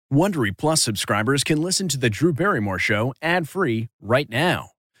Wondery Plus subscribers can listen to The Drew Barrymore Show ad-free right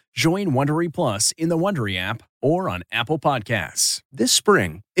now. Join Wondery Plus in the Wondery app or on Apple Podcasts. This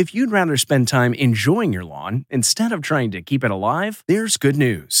spring, if you'd rather spend time enjoying your lawn instead of trying to keep it alive, there's good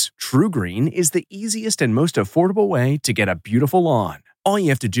news. True Green is the easiest and most affordable way to get a beautiful lawn. All you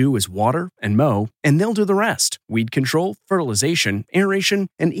have to do is water and mow, and they'll do the rest. Weed control, fertilization, aeration,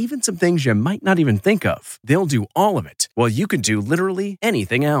 and even some things you might not even think of. They'll do all of it, while you can do literally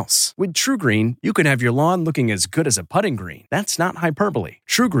anything else. With True Green, you can have your lawn looking as good as a putting green. That's not hyperbole.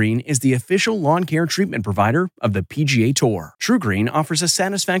 True Green is the official lawn care treatment provider of the PGA Tour. True Green offers a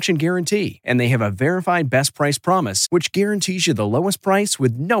satisfaction guarantee, and they have a verified best price promise, which guarantees you the lowest price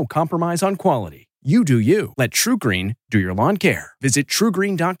with no compromise on quality. You do you. Let True Green do your lawn care. Visit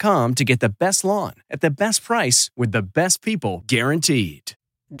truegreen.com to get the best lawn at the best price with the best people guaranteed.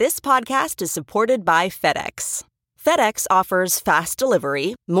 This podcast is supported by FedEx. FedEx offers fast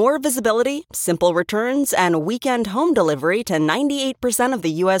delivery, more visibility, simple returns, and weekend home delivery to 98% of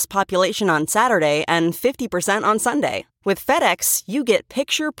the U.S. population on Saturday and 50% on Sunday. With FedEx, you get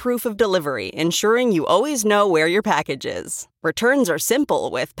picture proof of delivery, ensuring you always know where your package is. Returns are simple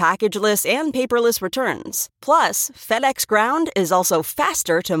with packageless and paperless returns. Plus, FedEx Ground is also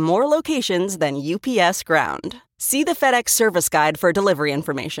faster to more locations than UPS Ground. See the FedEx service guide for delivery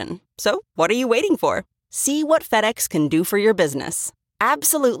information. So, what are you waiting for? See what FedEx can do for your business.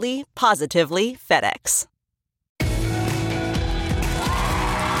 Absolutely, positively FedEx.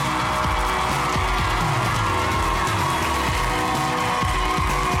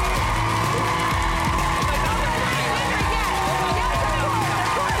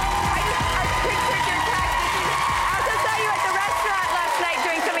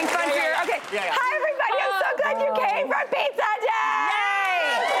 Hi, everybody. I'm so glad you came for Pizza Day!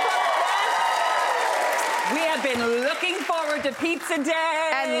 We have been looking forward to Pizza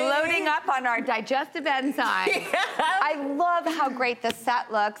Day. And loading up on our digestive enzymes. Yeah. I love how great the set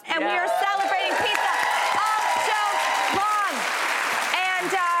looks. And we are celebrating pizza all show long.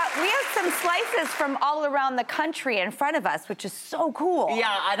 And we have some slices from all around the country in front of us, which is so cool.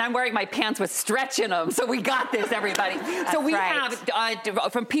 Yeah, and I'm wearing my pants with stretch in them, so we got this, everybody. So we have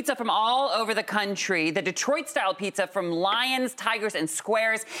from pizza from all over the country. The Detroit-style pizza from Lions, Tigers, and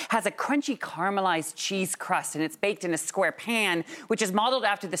Squares has a crunchy caramelized cheese crust, and it's baked in a square pan, which is modeled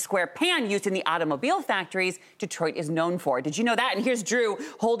after the square pan used in the automobile factories Detroit is known for. Did you know that? And here's Drew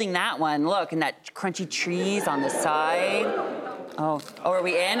holding that one. Look, and that crunchy cheese on the side. Oh, are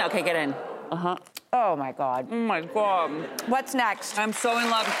we in? Okay, get in. Uh-huh. Oh, my God. Oh, my God. What's next? I'm so in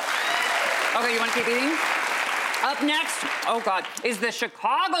love. Okay, you want to keep eating? Up next, oh, God, is the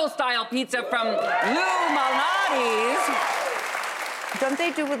Chicago-style pizza from Lou Malnati's. Don't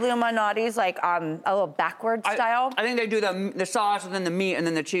they do with Lou Malnati's like a little backward style? I think they do the sauce and then the meat and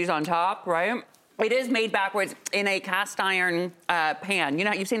then the cheese on top, right? It is made backwards in a cast iron pan. You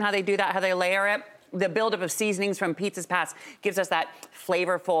know, you've seen how they do that, how they layer it? The buildup of seasonings from pizza's past gives us that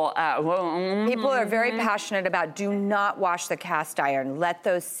flavorful... People are very passionate about do not wash the cast iron. Let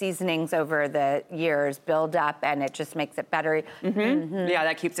those seasonings over the years build up, and it just makes it better. Yeah,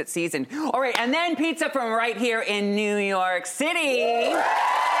 that keeps it seasoned. All right, and then pizza from right here in New York City.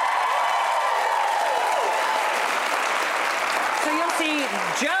 So you'll see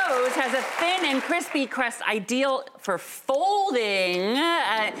Joe's has a thin and crispy crust ideal for folding.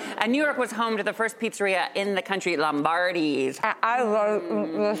 And New York was home to the first pizzeria in the country, Lombardi's. I love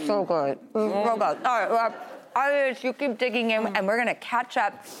it. It's so good. It's so good. All right, you keep digging in, and we're going to catch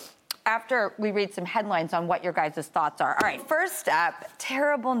up after we read some headlines on what your guys' thoughts are. All right, first up,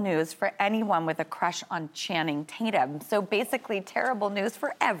 terrible news for anyone with a crush on Channing Tatum. So basically, terrible news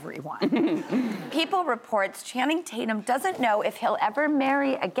for everyone. People reports Channing Tatum doesn't know if he'll ever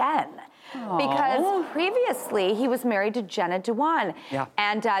marry again. Because previously he was married to Jenna Dewan. Yeah.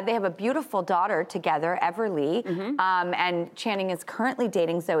 And they have a beautiful daughter together, Everly. And Channing is currently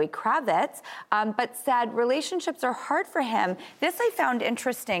dating Zoe Kravitz, but said relationships are hard for him. This I found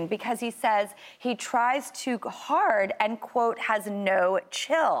interesting because he says he tries too hard and, quote, has no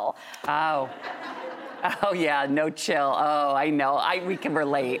chill. Oh, yeah, no chill. Oh, I know. We can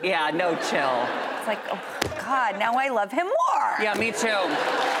relate. Yeah, no chill. It's like, oh, God, now I love him more. Yeah, me too.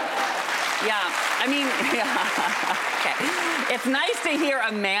 Yeah, I mean, okay. It's nice to hear a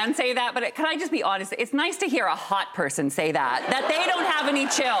man say that, but can I just be honest? It's nice to hear a hot person say that they don't have any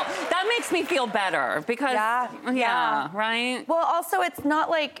chill. That makes me feel better because, right? Well, also, it's not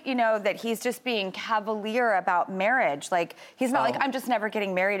like, that he's just being cavalier about marriage. Like, he's not like, I'm just never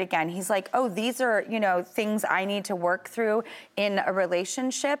getting married again. He's like, oh, these are, things I need to work through in a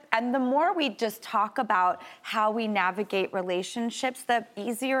relationship. And the more we just talk about how we navigate relationships, the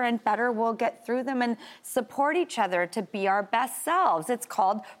easier and better we'll get through them and support each other to be our best selves. It's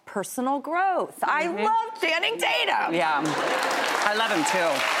called personal growth. I love Channing Tatum. Yeah, I love him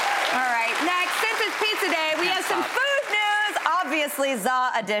too. All right, next, since it's pizza day, we have some food news. Obviously,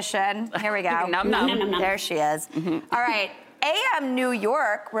 ZA edition. Here we go. Nom, nom, nom, nom. There she is. All right. AM New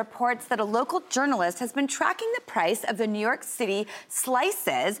York reports that a local journalist has been tracking the price of the New York City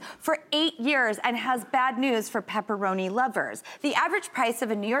slices for 8 years and has bad news for pepperoni lovers. The average price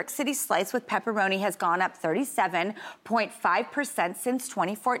of a New York City slice with pepperoni has gone up 37.5% since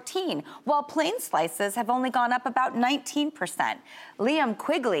 2014, while plain slices have only gone up about 19%. Liam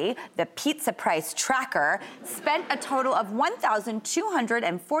Quigley, the pizza price tracker, spent a total of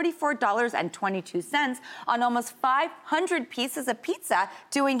 $1,244.22 on almost 500 pieces of pizza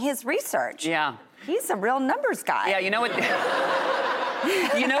doing his research. Yeah. He's a real numbers guy. Yeah, you know what that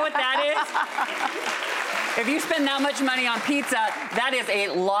is? If you spend that much money on pizza, that is a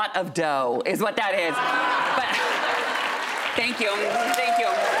lot of dough, is what that is. But thank you.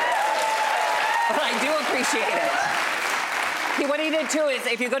 But I do appreciate it. What he did, too, is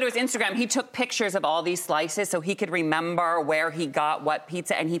if you go to his Instagram, he took pictures of all these slices so he could remember where he got what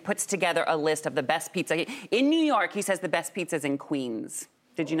pizza, and he puts together a list of the best pizza. In New York, he says the best pizza's in Queens.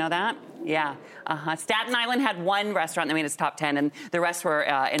 Did you know that? Yeah. Staten Island had one restaurant that made its top 10, and the rest were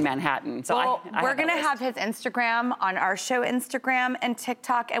in Manhattan. So we're going to have his Instagram on our show Instagram and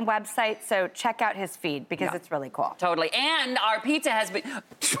TikTok and website, so check out his feed because it's really cool. Totally. And our pizza has been... our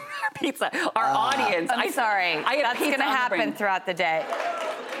audience... I'm sorry. That's going to happen throughout the day.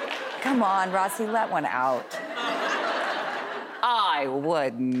 Come on, Rossi, let one out. I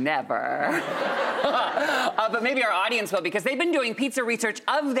would never. But maybe our audience will, because they've been doing pizza research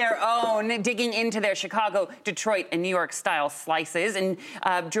of their own, digging into their Chicago, Detroit, and New York style slices. And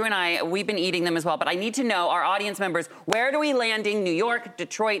Drew and I, we've been eating them as well. But I need to know, our audience members, where are we landing? New York,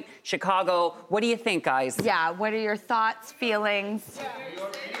 Detroit, Chicago. What do you think, guys? Yeah, what are your thoughts, feelings?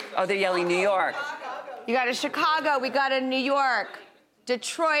 Oh, they're yelling New York. You got a Chicago, we got a New York.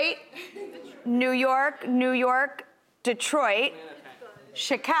 Detroit, New York, Detroit,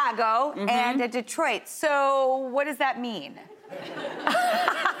 Chicago, and a Detroit. So what does that mean?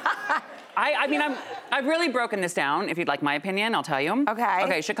 I've really broken this down. If you'd like my opinion, I'll tell you.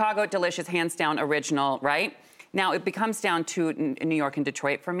 Okay, Chicago, delicious, hands down, original, right? Now, it becomes down to New York and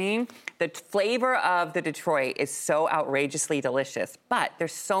Detroit for me. The flavor of the Detroit is so outrageously delicious, but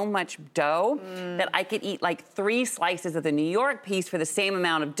there's so much dough that I could eat like 3 slices of the New York piece for the same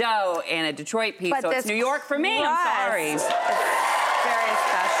amount of dough and a Detroit piece, so it's New York for me. I'm sorry. It's very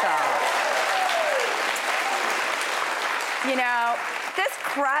special. This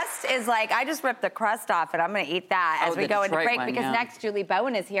crust is like, I just ripped the crust off and I'm going to eat that as we go into break because next Julie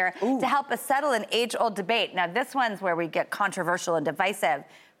Bowen is here to help us settle an age-old debate. Now, this one's where we get controversial and divisive.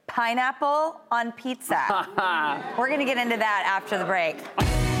 Pineapple on pizza. We're going to get into that after the break.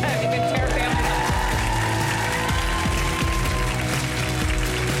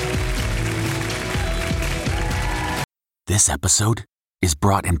 This episode is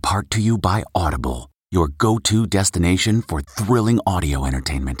brought in part to you by Audible, your go-to destination for thrilling audio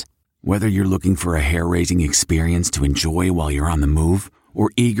entertainment. Whether you're looking for a hair-raising experience to enjoy while you're on the move or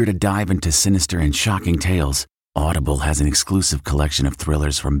eager to dive into sinister and shocking tales, Audible has an exclusive collection of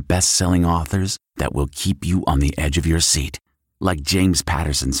thrillers from best-selling authors that will keep you on the edge of your seat. Like James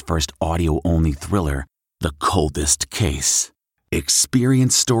Patterson's first audio-only thriller, The Coldest Case.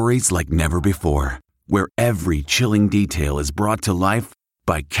 Experience stories like never before, where every chilling detail is brought to life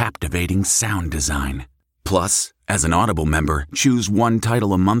by captivating sound design. Plus, as an Audible member, choose one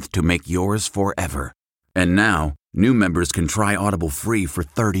title a month to make yours forever. And now, new members can try Audible free for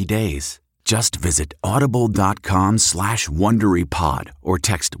 30 days. Just visit audible.com/WonderyPod or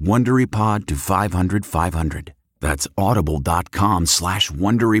text WonderyPod to 500-500. That's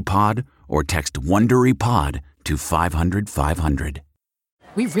audible.com/WonderyPod or text WonderyPod to 500-500.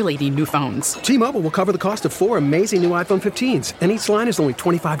 We really need new phones. T-Mobile will cover the cost of 4 amazing new iPhone 15s, and each line is only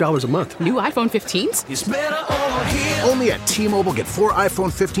 $25 a month. New iPhone 15s? It's better over here. Only at T-Mobile, get 4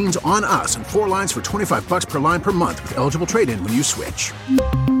 iPhone 15s on us and 4 lines for $25 per line per month with eligible trade-in when you switch.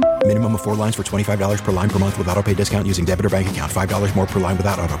 Minimum of 4 lines for $25 per line per month with autopay discount using debit or bank account. $5 more per line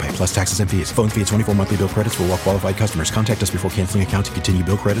without autopay, plus taxes and fees. Phone fee at 24 monthly bill credits for well-qualified customers. Contact us before canceling account to continue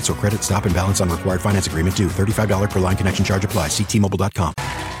bill credits or credit stop and balance on required finance agreement due. $35 per line connection charge applies. See T-Mobile.com.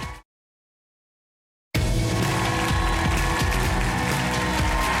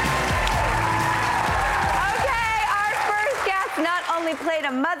 Played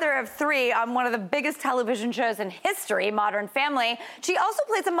a mother of 3 on one of the biggest television shows in history, Modern Family. She also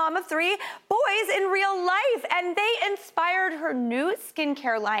plays a mom of 3 boys in real life, and they inspired her new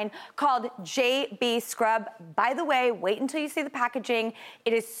skincare line called JB Scrub. By the way, wait until you see the packaging.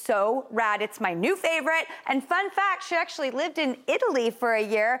 It is so rad. It's my new favorite. And fun fact, she actually lived in Italy for a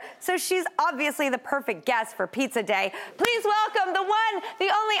year, so she's obviously the perfect guest for Pizza Day. Please welcome the one, the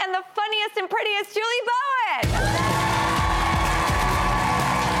only, and the funniest and prettiest Julie Bowen.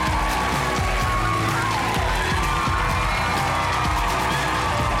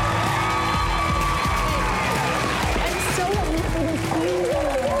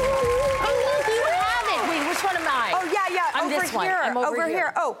 Over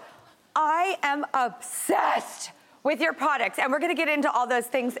here. Oh, I am obsessed with your products, and we're going to get into all those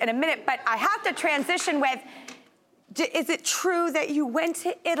things in a minute, but I have to transition with, is it true that you went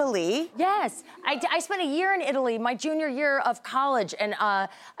to Italy? Yes. I spent a year in Italy, my junior year of college, and I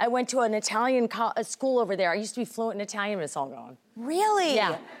went to an Italian school over there. I used to be fluent in Italian when it's all gone. Really?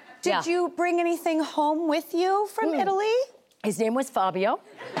 Yeah. Did you bring anything home with you from Italy? His name was Fabio.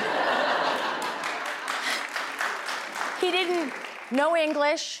 He didn't know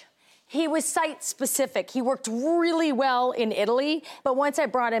English. He was site-specific. He worked really well in Italy, but once I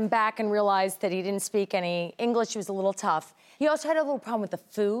brought him back and realized that he didn't speak any English, he was a little tough. He also had a little problem with the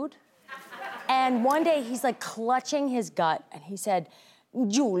food. And one day, he's like clutching his gut, and he said,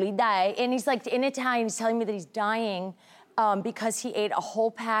 Julie, die. And he's like, in Italian, he's telling me that he's dying because he ate a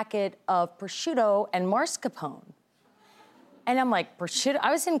whole packet of prosciutto and mascarpone. And I'm like, prosciutto?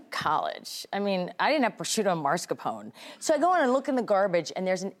 I was in college. I mean, I didn't have prosciutto and mascarpone. So I go in and look in the garbage, and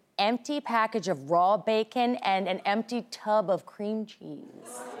there's an empty package of raw bacon and an empty tub of cream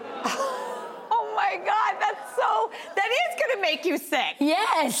cheese. Oh my God, that is gonna make you sick.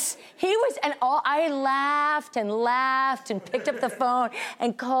 Yes, he was, and I laughed and picked up the phone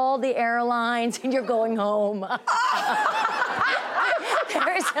and called the airlines, and you're going home.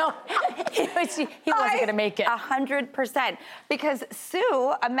 He wasn't gonna make it. 100%. Because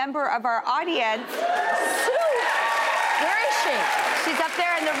Sue, a member of our audience, Where is she? She's up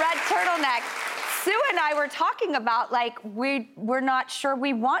there in the red turtleneck. Sue and I were talking about, like, we're not sure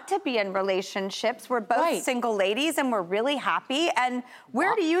we want to be in relationships. We're both single ladies, and we're really happy. And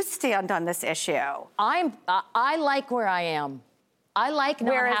where do you stand on this issue? I like where I am. I like not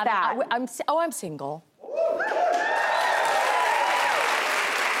Where is having... that? I'm single.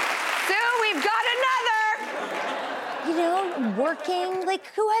 Sue, we've got another! You know, working, like,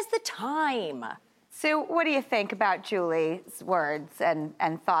 who has the time? Sue, what do you think about Julie's words and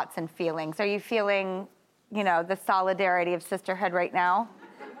thoughts and feelings? Are you feeling, the solidarity of sisterhood right now?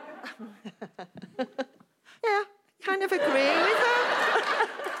 Yeah, kind of agree with her.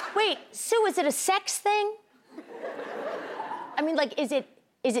 Wait, Sue, is it a sex thing? I mean, like, is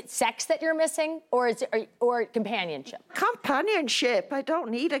it sex that you're missing, or is it or companionship? Companionship. I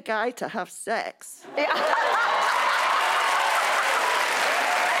don't need a guy to have sex. Yeah.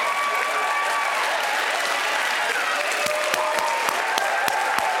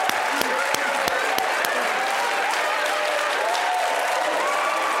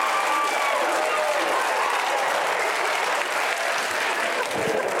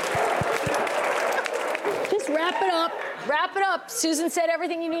 Wrap it up. Susan said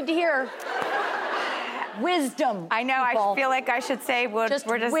everything you need to hear. Wisdom. I know. People. I feel like I should say we're just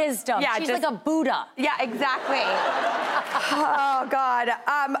wisdom. Yeah, she's like a Buddha. Yeah, exactly. Oh God.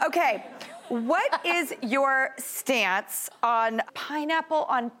 Okay. What is your stance on pineapple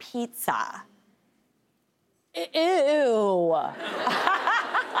on pizza? Ew.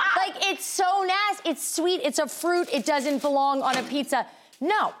 Like, it's so nasty. It's sweet. It's a fruit. It doesn't belong on a pizza.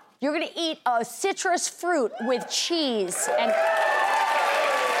 No. You're gonna eat a citrus fruit with cheese and...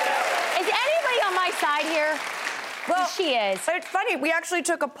 Is anybody on my side here? Well, she is. It's funny, we actually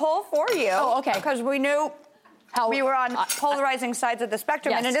took a poll for you. Oh, okay. Because we knew we were on polarizing sides of the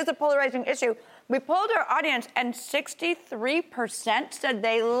spectrum, yes. and it is a polarizing issue. We polled our audience, and 63% said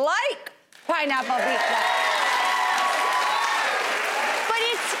they like pineapple pizza.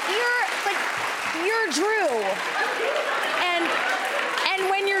 But you're Drew. And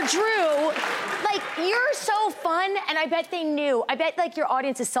when you're Drew, like, you're so fun, and I bet they knew. I bet, like, your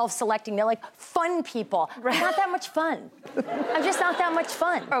audience is self-selecting. They're like, fun people. I'm not that much fun. I'm just not that much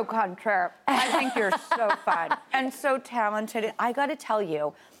fun. Au contraire. I think you're so fun and so talented. I gotta tell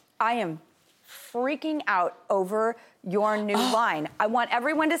you, I am freaking out over your new line. I want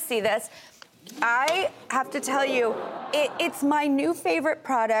everyone to see this. I have to tell you, it's my new favorite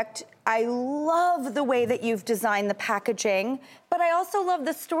product. I love the way that you've designed the packaging, but I also love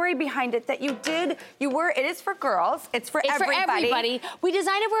the story behind it that you did. It is for girls. It's for everybody. We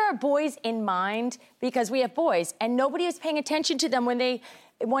designed it with our boys in mind because we have boys, and nobody is paying attention to them when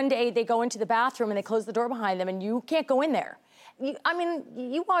one day they go into the bathroom and they close the door behind them and you can't go in there.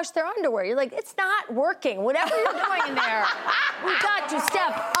 You wash their underwear. You're like, it's not working. Whatever you're doing in there, we got to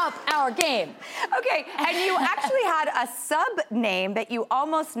step up our game. Okay, and you actually had a sub-name that you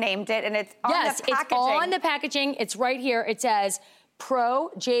almost named it, and it's on the packaging. Yes, it's on the packaging. It's right here. It says,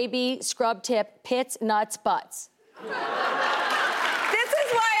 Pro JB Scrub Tip Pits, Nuts, Butts. This is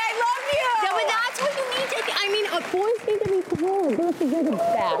why I love you. No, but that's what you need to, boys need to be cool. Girls think you're the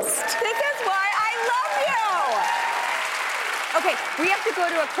best. This is why I love you. Okay, we have to go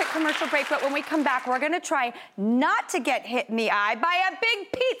to a quick commercial break, but when we come back, we're gonna try not to get hit in the eye by a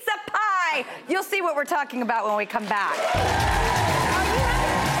big pizza pie. You'll see what we're talking about when we come back.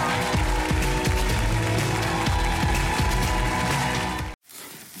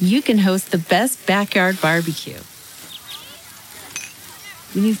 You can host the best backyard barbecue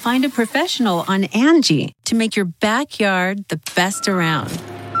when you find a professional on Angie to make your backyard the best around.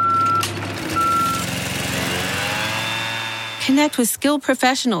 Connect with skilled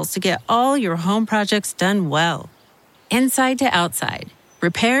professionals to get all your home projects done well. Inside to outside,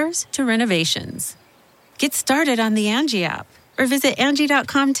 repairs to renovations. Get started on the Angie app or visit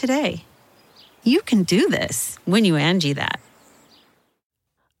Angie.com today. You can do this when you Angie that.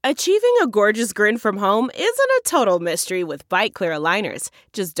 Achieving a gorgeous grin from home isn't a total mystery with Bite Clear aligners.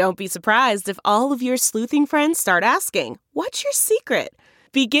 Just don't be surprised if all of your sleuthing friends start asking, "What's your secret?"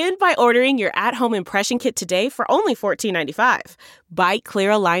 Begin by ordering your at-home impression kit today for only $14.95. Bite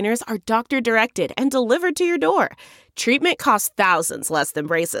Clear aligners are doctor-directed and delivered to your door. Treatment costs thousands less than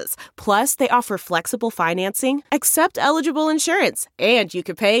braces. Plus, they offer flexible financing, accept eligible insurance, and you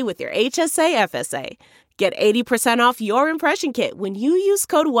can pay with your HSA FSA. Get 80% off your impression kit when you use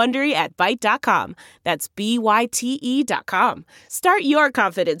code WONDERY at Byte.com. That's BYTE.com. Start your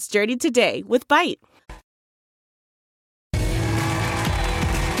confidence journey today with Byte.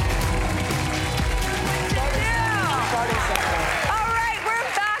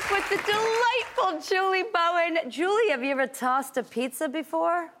 The delightful Julie Bowen. Julie, have you ever tossed a pizza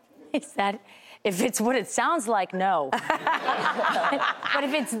before? If it's what it sounds like, no. But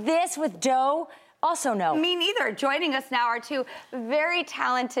if it's this with dough, also no. Me neither. Joining us now are two very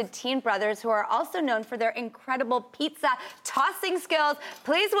talented teen brothers who are also known for their incredible pizza tossing skills.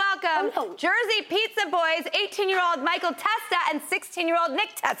 Please welcome Jersey Pizza Boys, 18-year-old Michael Testa and 16-year-old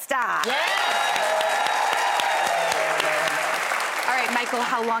Nick Testa. All right, Michael,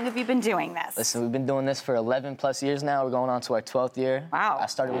 how long have you been doing this? Listen, we've been doing this for 11 plus years now. We're going on to our 12th year. Wow. I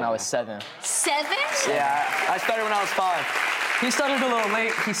started when I was 7. 7? Yeah, I started when I was 5. He started a little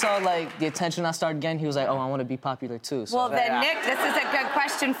late. He saw, the attention I started getting. He was like, oh, I want to be popular, too. So, well, then, Nick, this is a good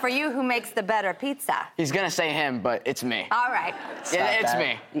question for you. Who makes the better pizza? He's going to say him, but it's me. All right. It's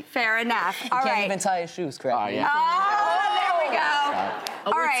me. Fair enough. He can't even tie his shoes correctly. Oh, yeah. Oh, there we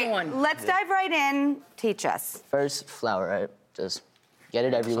go. All right, one? Let's dive right in. Teach us. First, flour, right? Just get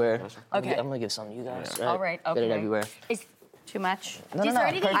it everywhere. Okay. I'm going to give some to you guys. All right, okay. Get it everywhere. Is too much? No. Is there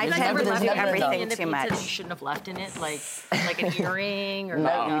anything I tend to do everything too much. That you shouldn't have left in it, like an earring or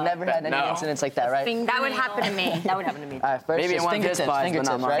No, you never had any incidents like that, right? That would happen to me. That would happen to me. All right, first, Maybe just one fingertips,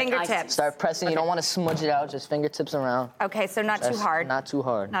 right? Fingertips. Start pressing. You don't want to smudge it out. Just fingertips around. Okay, so not too hard. Not too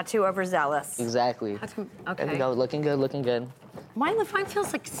hard. Not too overzealous. Exactly. Okay. There we go. Looking good, looking good. Mine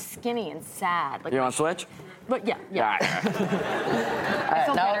feels like skinny and sad. Like You want to switch? But yeah. All right. All right,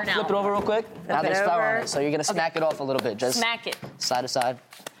 better now. flip it over real quick. Now there's flour on it, so you're going to smack it off a little bit. Just smack it. Side to side.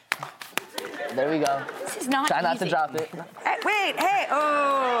 There we go. This is not Try not easy. to drop it. Wait, hey,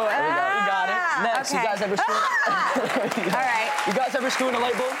 oh. There we go. You got it. Next, okay. you guys ever screw? All right. You guys ever screw in a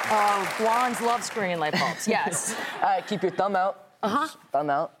light bulb? Oh, blondes love screwing in light bulbs. Yes. All right, keep your thumb out. Thumb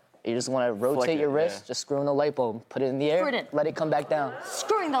out. You just want to rotate your wrist, just screw in the light bulb. Put it in the air, Screw it in. let it come back down.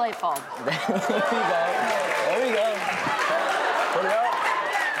 Screwing the light bulb. There we go. There we go. Put it up.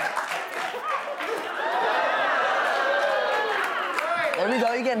 There we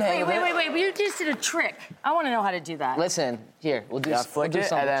go, you're getting hang of it. Wait. You just did a trick. I want to know how to do that. Listen, here, we'll do Flick it,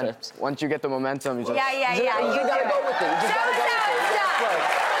 some and then trips. once you get the momentum, you just... Yeah. You just gotta go with it. You just gotta go with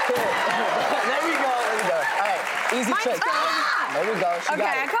it. trick. There we go. She Okay,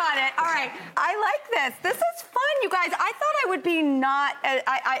 got I it. caught it. All right. I like this. This is fun, you guys. I thought I would be not.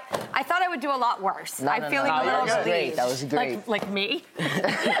 I thought I would do a lot worse. I'm feeling a little relieved. That was great. Like me?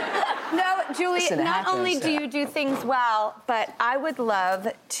 No, Julie, Listen, it not only happens. do you do things well, but I would love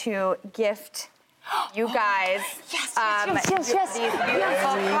to gift you guys yes, these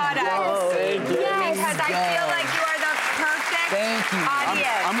beautiful products. Because I feel like you are the perfect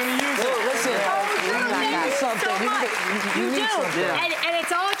audience. I'm gonna use it. Listen, you need something. You need something. And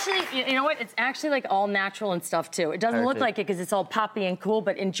it's all actually, you know what? It's actually like all natural and stuff too. It doesn't look like it because it's all poppy and cool,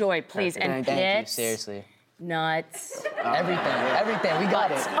 but enjoy, please. And Thank you, seriously. nuts. Everything. We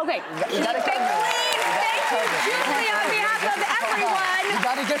got it. Okay. We got it covered. Thank you, Julie, on behalf of everyone. We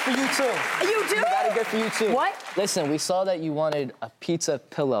got a gift for you too. You do? We got a gift for you too. What? Listen, we saw that you wanted a pizza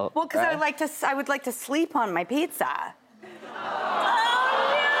pillow. Well, because right? I would like to sleep on my pizza.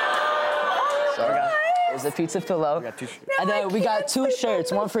 So, there's a pizza pillow. We got 2 shirts. And then we got 2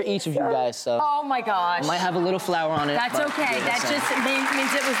 shirts, one for each of you guys. So. Oh my gosh. I might have a little flower on it. That's okay. That just means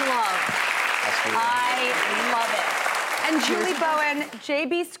it was love. I love it. And Julie Bowen,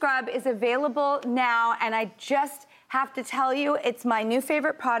 JB Scrub is available now, and I just have to tell you, it's my new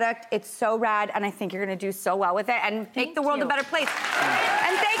favorite product. It's so rad, and I think you're gonna do so well with it and make the world a better place.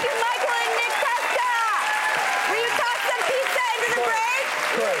 And thank you, Michael and Nick Testa. Will you toss some pizza into the break?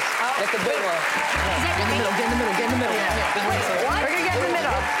 Of course. Get the big one. Get in the middle. What? We're gonna get in the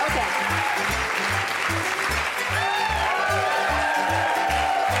middle. Okay.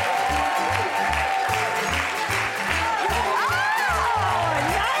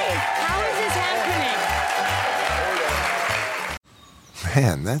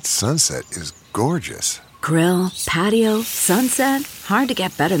 Man, that sunset is gorgeous. Grill, patio, sunset. Hard to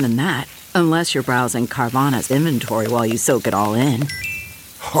get better than that. Unless you're browsing Carvana's inventory while you soak it all in.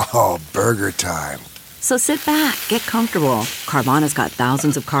 Oh, burger time. So sit back, get comfortable. Carvana's got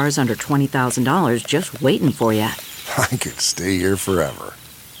thousands of cars under $20,000 just waiting for you. I could stay here forever.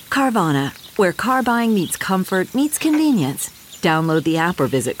 Carvana, where car buying meets comfort meets convenience. Download the app or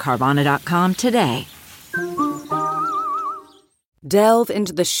visit Carvana.com today. Delve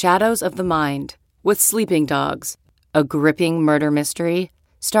into the shadows of the mind with Sleeping Dogs, a gripping murder mystery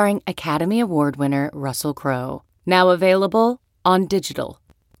starring Academy Award winner Russell Crowe. Now available on digital.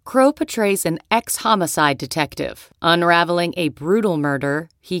 Crowe portrays an ex-homicide detective unraveling a brutal murder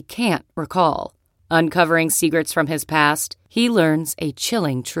he can't recall. Uncovering secrets from his past, he learns a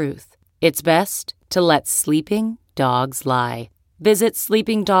chilling truth. It's best to let sleeping dogs lie. Visit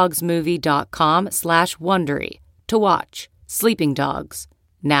sleepingdogsmovie.com/Wondery to watch Sleeping Dogs,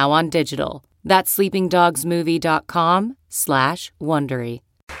 now on digital. That's sleepingdogsmovie.com/Wondery.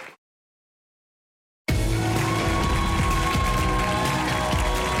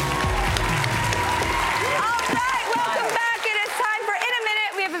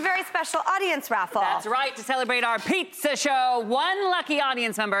 Special audience raffle. That's right. To celebrate our pizza show, one lucky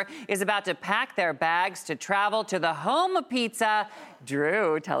audience member is about to pack their bags to travel to the home of pizza.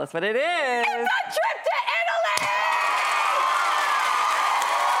 Drew, tell us what it is. It's a trip to Italy!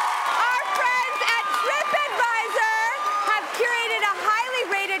 Our friends at TripAdvisor have curated a highly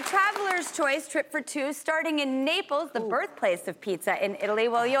rated traveler's choice trip for 2 starting in Naples, the birthplace of pizza in Italy,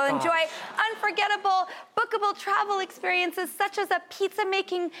 where you'll enjoy unforgettable, bookable travel experiences such as a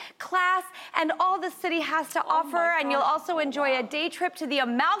pizza-making class and all the city has to offer. And you'll also enjoy a day trip to the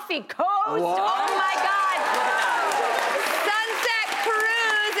Amalfi Coast. What? Oh, my God. Sunset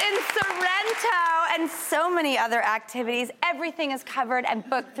cruise in Sorrento and so many other activities. Everything is covered and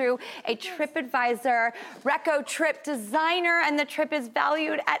booked through a TripAdvisor Reco trip designer, and the trip is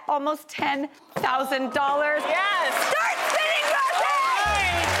valued at almost $10,000. Yes! Start spinning,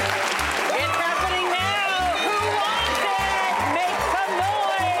 Rosie! It's happening now! Who wants it? Make some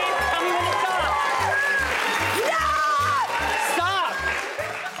noise! I'm gonna stop! Stop!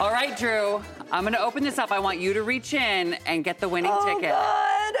 All right, Drew. I'm gonna open this up. I want you to reach in and get the winning ticket.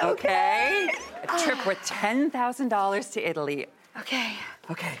 God, okay. A trip worth $10,000 to Italy. Okay.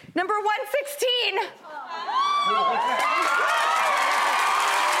 Okay. Number 116.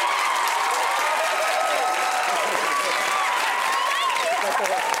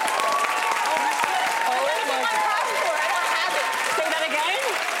 Say that again?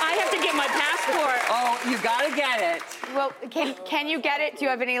 I have to get my passport. Oh, you gotta get it. Well, can you get it? Do you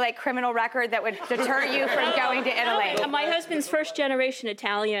have any criminal record that would deter you from going to Italy? My husband's first generation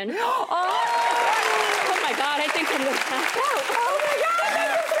Italian. Oh my God, I think I'm going to pass out. Oh my God,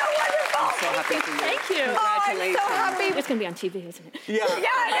 that is so wonderful. I'm so happy for you. Thank you. Congratulations. I'm so happy. It's going to be on TV, isn't it? Yeah, it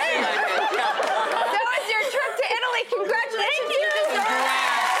is. That was your trip to Italy. Congratulations. You deserve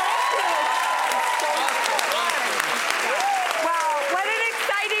it.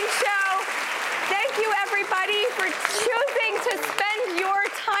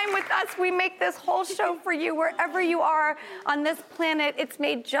 We make this whole show for you wherever you are on this planet. It's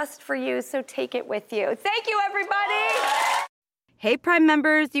made just for you, so take it with you. Thank you, everybody. Hey, Prime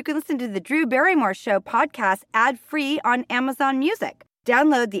members, you can listen to the Drew Barrymore Show podcast ad-free on Amazon Music.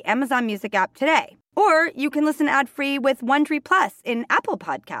 Download the Amazon Music app today. Or you can listen ad-free with Wondery Plus in Apple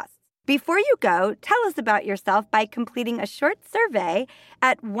Podcasts. Before you go, tell us about yourself by completing a short survey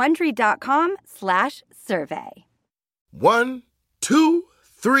at Wondery.com/survey. 1, 2,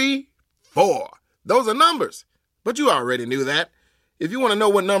 3, 4. Those are numbers. But you already knew that. If you want to know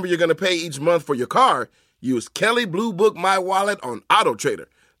what number you're going to pay each month for your car, use Kelley Blue Book My Wallet on Auto Trader.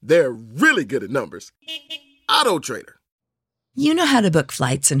 They're really good at numbers. Auto Trader. You know how to book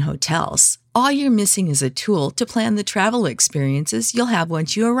flights and hotels. All you're missing is a tool to plan the travel experiences you'll have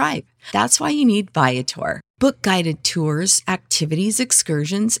once you arrive. That's why you need Viator. Book guided tours, activities,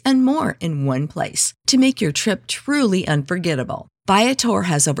 excursions, and more in one place to make your trip truly unforgettable. Viator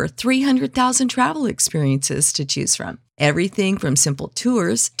has over 300,000 travel experiences to choose from. Everything from simple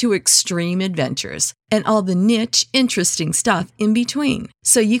tours to extreme adventures and all the niche, interesting stuff in between.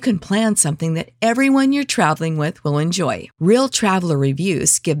 So you can plan something that everyone you're traveling with will enjoy. Real traveler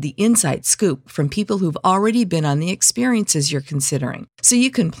reviews give the inside scoop from people who've already been on the experiences you're considering. So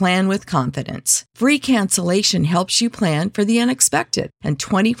you can plan with confidence. Free cancellation helps you plan for the unexpected. And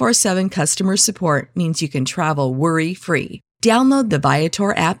 24/7 customer support means you can travel worry-free. Download the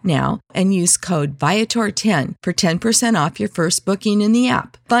Viator app now and use code Viator10 for 10% off your first booking in the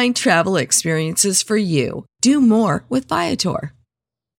app. Find travel experiences for you. Do more with Viator.